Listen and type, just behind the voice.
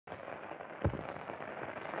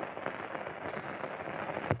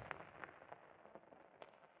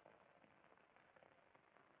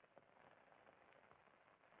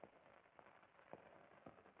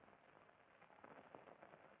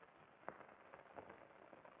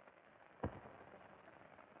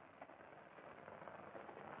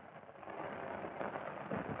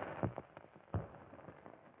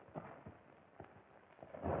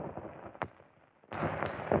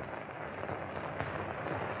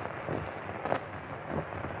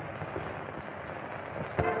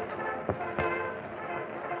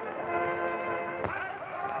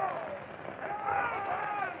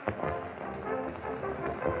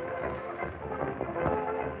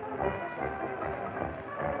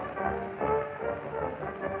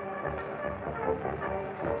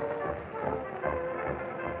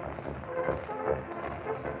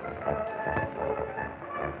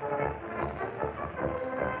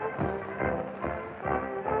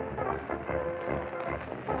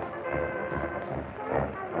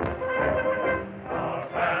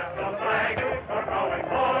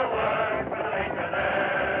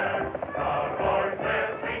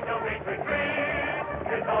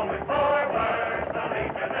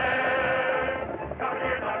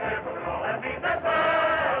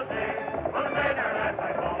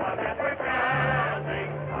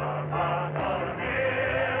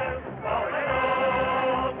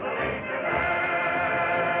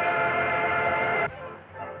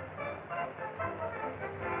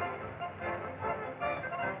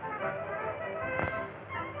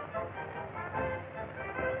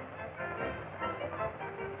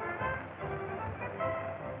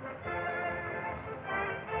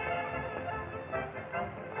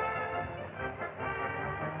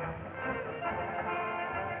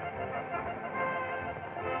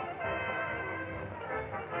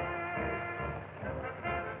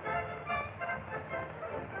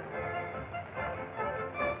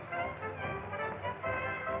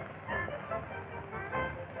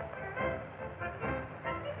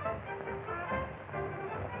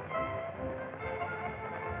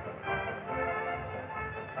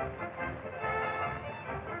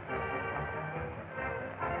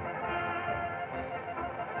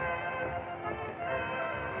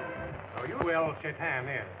who El Shaitan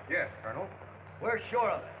is? Yes, Colonel. We're sure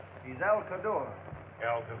of it. He's El Kaddour.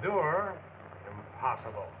 El Kaddour?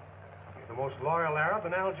 Impossible. He's the most loyal Arab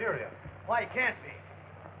in Algeria. Why, he can't be.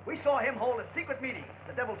 We saw him hold a secret meeting at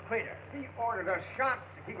the Devil's Crater. He ordered us shots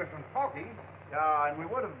to keep us from talking. Yeah, and we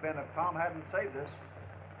would have been if Tom hadn't saved us.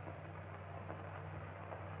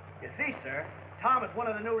 You see, sir, Tom is one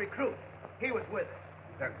of the new recruits. He was with us.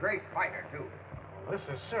 He's a great fighter, too. Well, this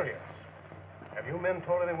is serious. Have you men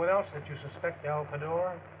told anyone else that you suspect El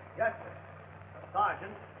Kaddour? Yes, sir. The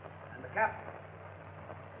sergeant and the captain.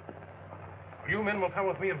 You men will come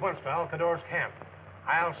with me at once to El Kaddour's camp.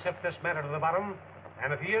 I'll sift this matter to the bottom,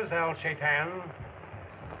 and if he is El Shaitan...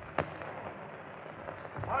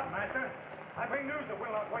 What, Master? I bring news that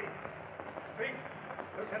will not wait. Speak.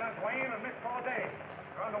 Lieutenant Wayne and Miss Corday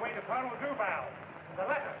are on the way to Colonel Duval. The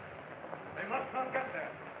letter. They must not get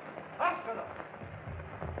there. After them.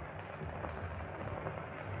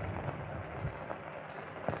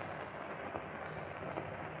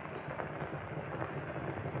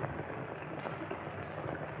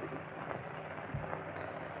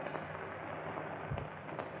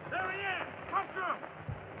 There he is! Come to him!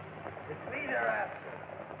 It's me they're after.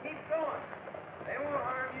 Keep going. They won't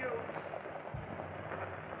harm you.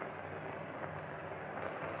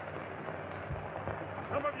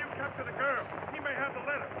 Some of you capture the girl. He may have the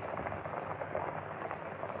letter.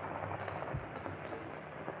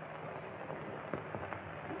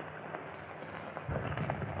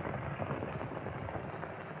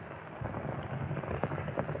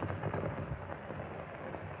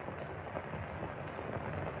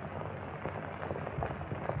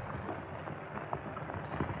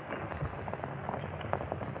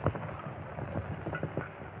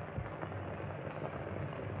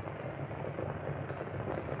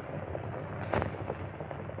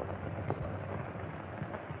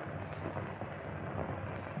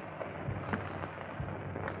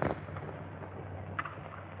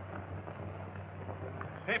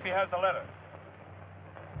 See if he has the letter.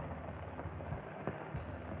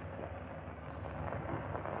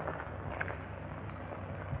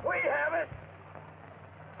 We have it.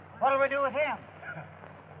 What'll we do with him?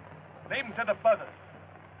 Leave him to the buzzards.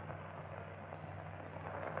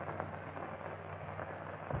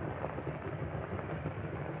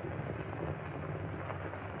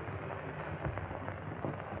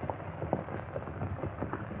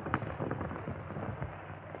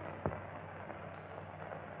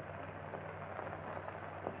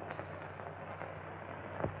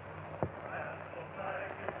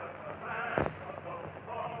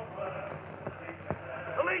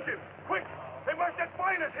 The Legion! Quick! They must get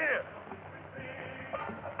finest here!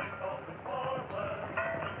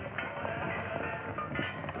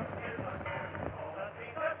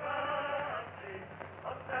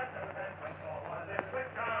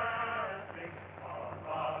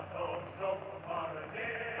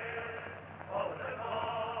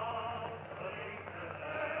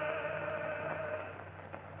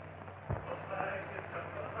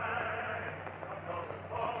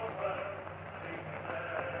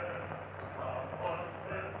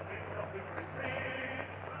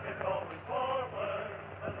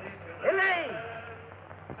 Elaine!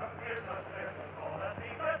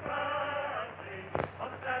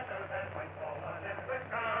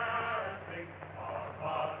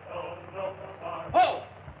 Whoa!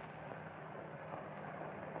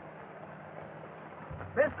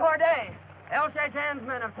 Miss Corday, El Shaitan's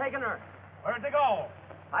men have taken her. Where'd they go?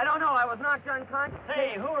 I don't know. I was knocked unconscious.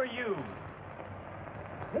 Hey, who are you?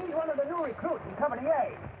 He's one of the new recruits in Company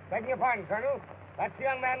A. Begging your pardon, Colonel. That's the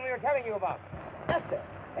young man we were telling you about. Yes, sir.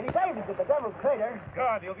 And he saved us at the Devil's Crater.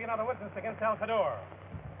 Good. You'll be another witness against El Kaddour.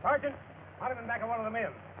 Sergeant, put him in back of one of the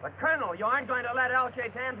men. But, Colonel, you aren't going to let El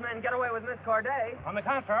Shaitan's men get away with Miss Corday. On the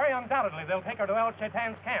contrary, undoubtedly, they'll take her to El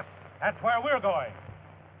Shaitan's camp. That's where we're going.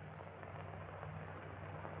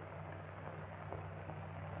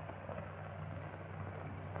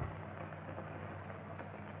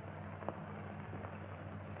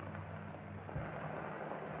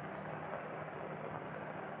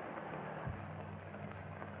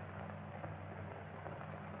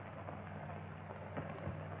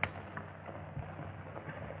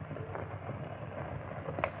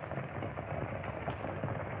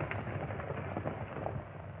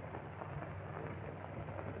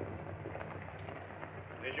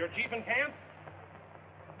 Is your chief in camp?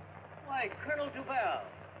 Why, Colonel Duval,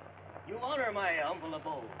 you honor my humble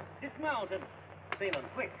abode. Dismount and Phelan,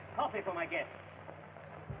 quick, coffee for my guest.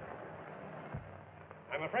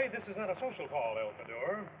 I'm afraid this is not a social call, El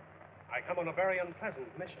Kaddour. I come on a very unpleasant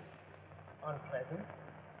mission. Unpleasant?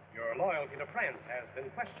 Your loyalty to France has been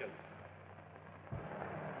questioned.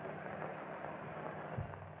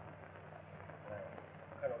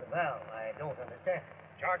 Well, I don't understand.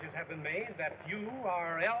 Charges have been made that you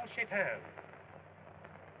are El Shaitan.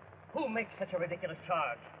 Who makes such a ridiculous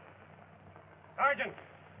charge? Sergeant,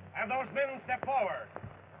 have those men step forward.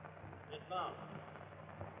 Yes, ma'am.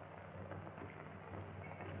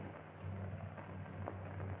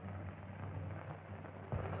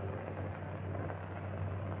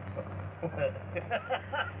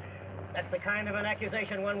 That's the kind of an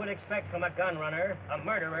accusation one would expect from a gun runner, a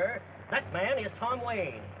murderer. That man is Tom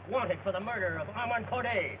Wayne, wanted for the murder of Armand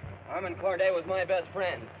Corday. Armand Corday was my best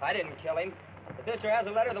friend. I didn't kill him. The sister has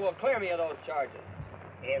a letter that will clear me of those charges.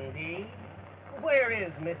 Indeed? Where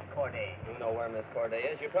is Miss Corday? You know where Miss Corday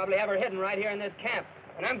is. You probably have her hidden right here in this camp.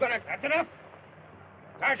 And I'm gonna... That's enough.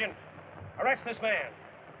 Sergeant, arrest this man.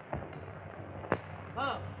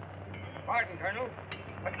 Mom. Pardon, Colonel,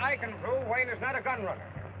 but I can prove Wayne is not a gun runner.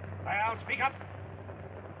 Well, speak up.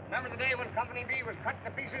 Remember the day when Company B was cut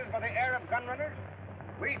to pieces by the Arab gun runners?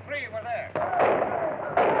 We three were there.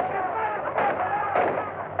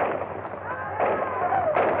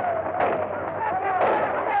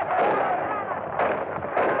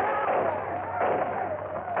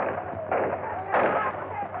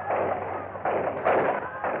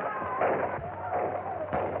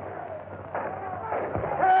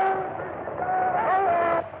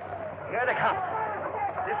 Here they come.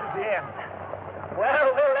 This is the end.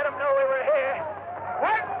 Well, we'll let them know we were here.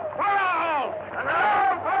 What? For all! And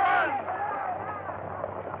all for one!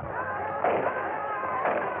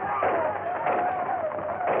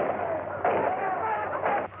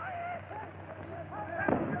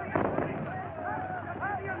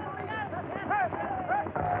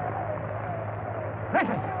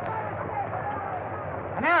 Listen!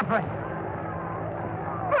 An airplane!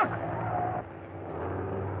 Look!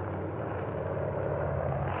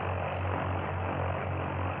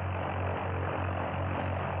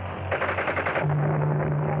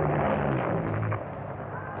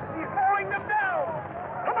 He's mowing them down!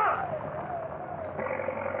 Come on!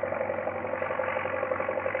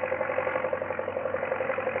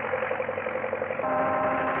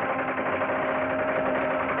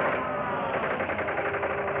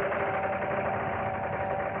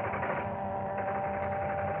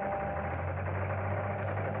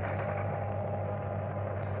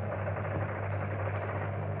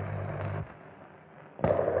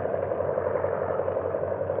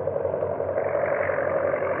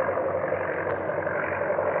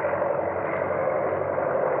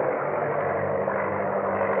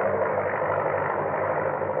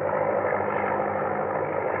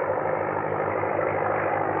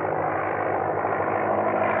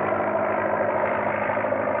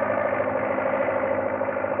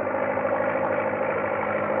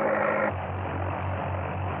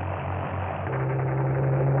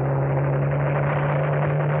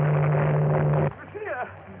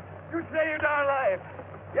 You saved our life.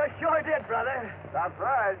 You sure did, brother. That's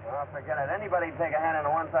right. Oh, forget it. Anybody'd take a hand in a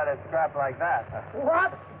one-sided scrap like that.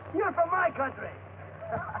 What? You're from my country.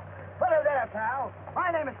 Hello there, pal.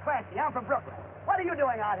 My name is Clancy. I'm from Brooklyn. What are you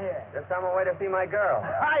doing out here? Just on my way to see my girl.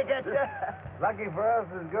 I get you. Lucky for us,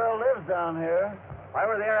 this girl lives down here. Why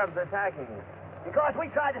were the Arabs attacking you? Because we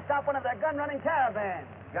tried to stop one of their gun-running caravans.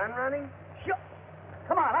 Gun running? Sure.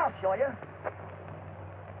 Come on, I'll show you.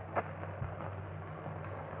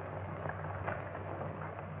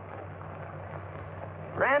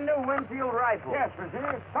 Brand new Winfield rifle. Yes,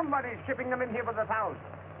 monsieur. Somebody's shipping them in here by the thousand.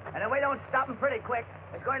 And if we don't stop them pretty quick,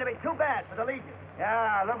 it's going to be too bad for the Legion.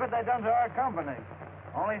 Yeah, look what they done to our company.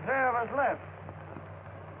 Only 3 of us left.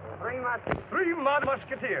 3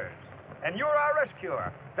 Muskateers. And you're our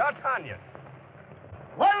rescuer, D'Artagnan.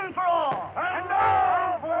 One for all. And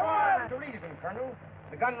all for one! The reason, Colonel.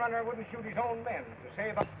 The gun runner wouldn't shoot his own men to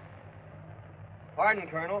save us. Pardon,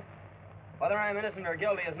 Colonel. Whether I'm innocent or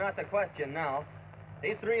guilty is not the question now.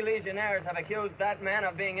 These 3 legionnaires have accused that man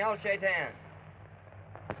of being El Shaitan.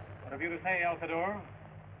 What have you to say, El Fedor?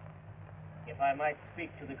 If I might speak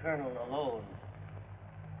to the colonel alone.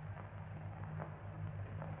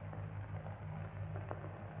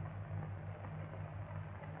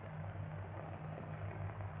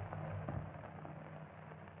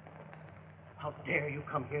 How dare you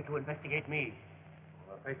come here to investigate me? In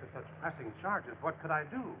the face of such pressing charges, what could I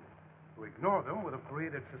do? To ignore them would have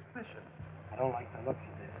created suspicion. I don't like the looks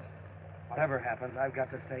of this. Whatever happens, I've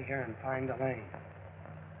got to stay here and find Elaine.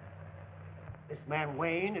 This man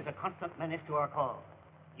Wayne is a constant menace to our cause.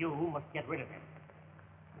 You must get rid of him.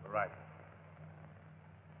 Right.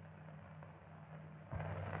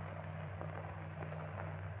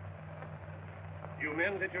 You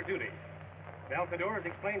men did your duty. El Fedor has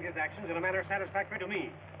explained his actions in a manner satisfactory to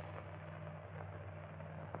me.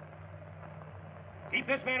 Keep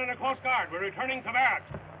this man under close guard. We're returning to barracks.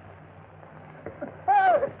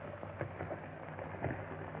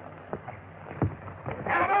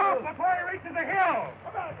 Get him off before he reaches the hill!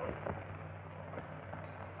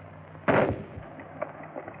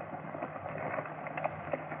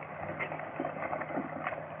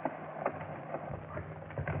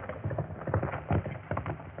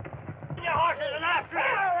 Your horses and after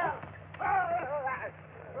him!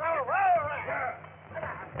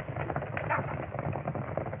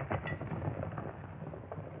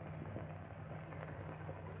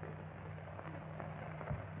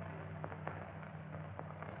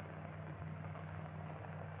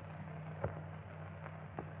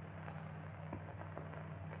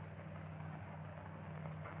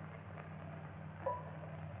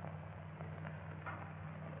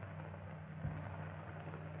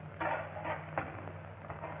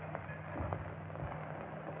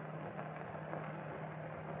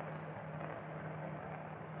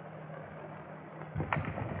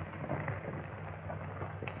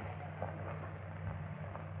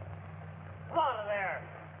 Come on there!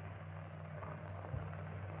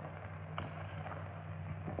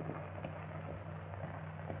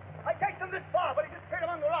 I chased him this far, but he disappeared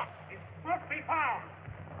among the rocks. He must be found.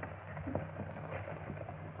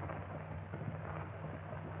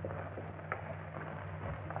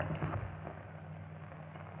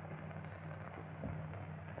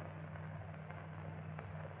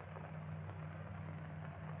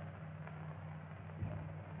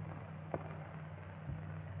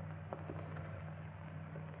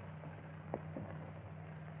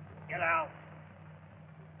 Get out.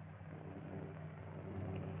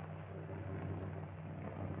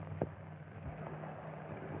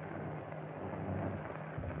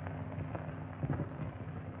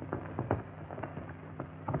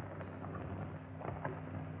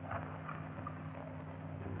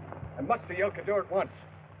 I must see El Cador at once.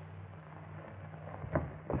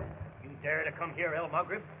 You dare to come here, El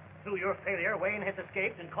Maghrib? Through your failure, Wayne has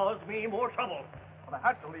escaped and caused me more trouble. But I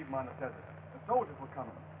had to leave him on the desert. The soldiers were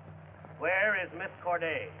coming. Where is Miss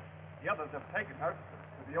Corday? The others have taken her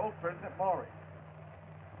to the old prison at Maury.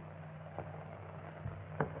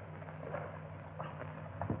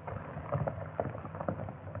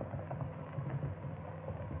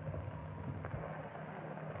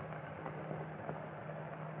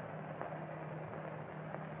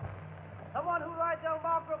 Someone who rides El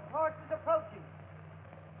Maghrib's horse is approaching.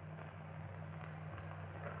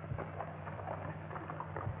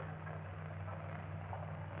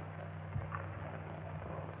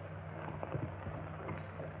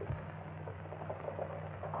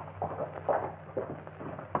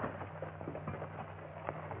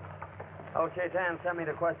 El Shaitan sent me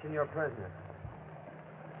to question your prisoner.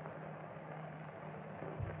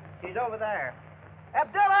 He's over there.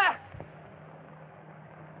 Abdullah!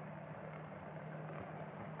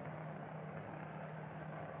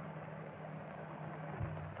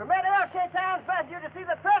 Permit El Shaitan's messenger to see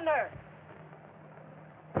the prisoner.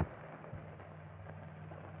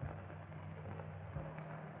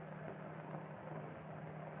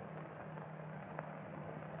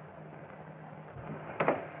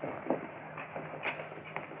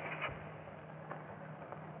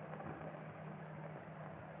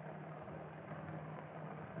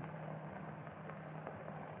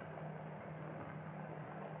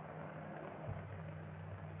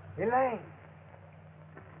 Elaine!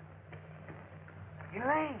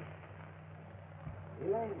 Elaine!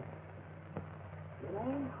 Elaine!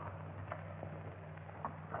 Elaine?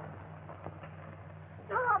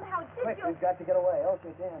 Tom, how did Quick, you... we've got to get away. El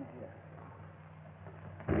Shaitan's here.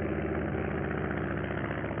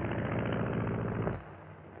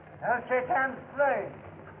 El Shaitan's slain.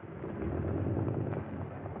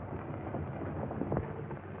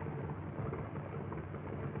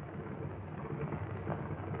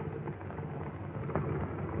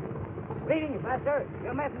 Greetings, master.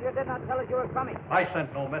 Your messenger did not tell us you were coming. I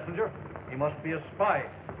sent no messenger. He must be a spy.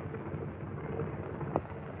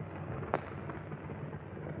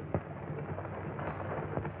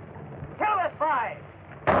 Kill the spy!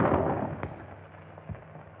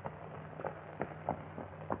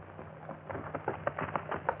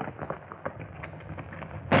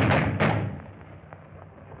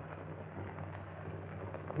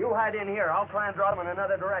 You hide in here. I'll try and draw them in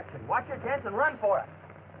another direction. Watch your chance and run for it.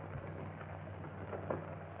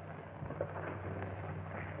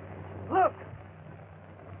 Look!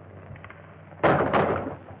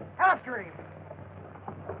 After him!